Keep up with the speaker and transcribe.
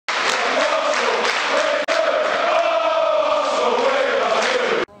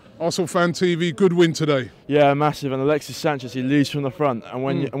Arsenal Fan TV, good win today. Yeah, massive. And Alexis Sanchez, he leads from the front. And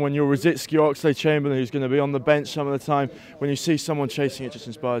when you're Rosicki or Oxlade-Chamberlain, who's going to be on the bench some of the time, when you see someone chasing, it just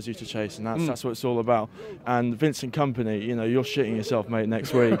inspires you to chase, and that's what it's all about. And Vincent Kompany, you know, you're shitting yourself, mate,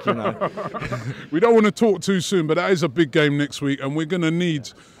 next week. You know, we don't want to talk too soon, but that is a big game next week, and we're going to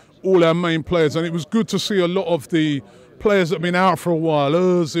need all our main players. And it was good to see a lot of the players that have been out for a while.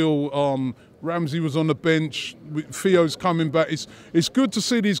 Ozil, Ramsey was on the bench. Theo's coming back. It's good to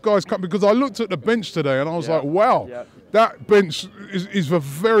see these guys come, because I looked at the bench today and I was like, wow, that bench is a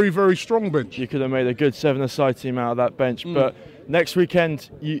very, very strong bench. You could have made a good 7-a-side team out of that bench, but next weekend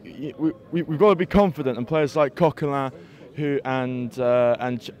we've got to be confident, and players like Coquelin and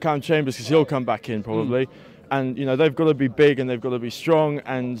Cam Chambers, because he'll come back in probably. And you know, they've got to be big and they've got to be strong,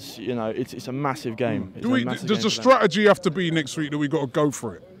 and you know, it's a massive game. Does the strategy have to be next week that we've got to go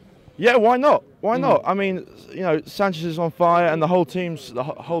for it? Yeah, why not? Why not? I mean, you know, Sanchez is on fire, and the whole team's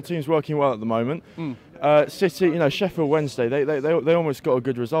working well at the moment. City, you know, Sheffield Wednesday, they almost got a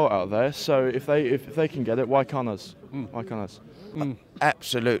good result out there. So if they can get it, why can't us? Why can't us?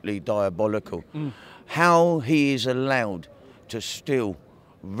 Absolutely diabolical. How he is allowed to still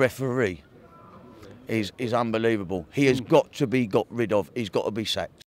referee is unbelievable. He has got to be got rid of. He's got to be sacked.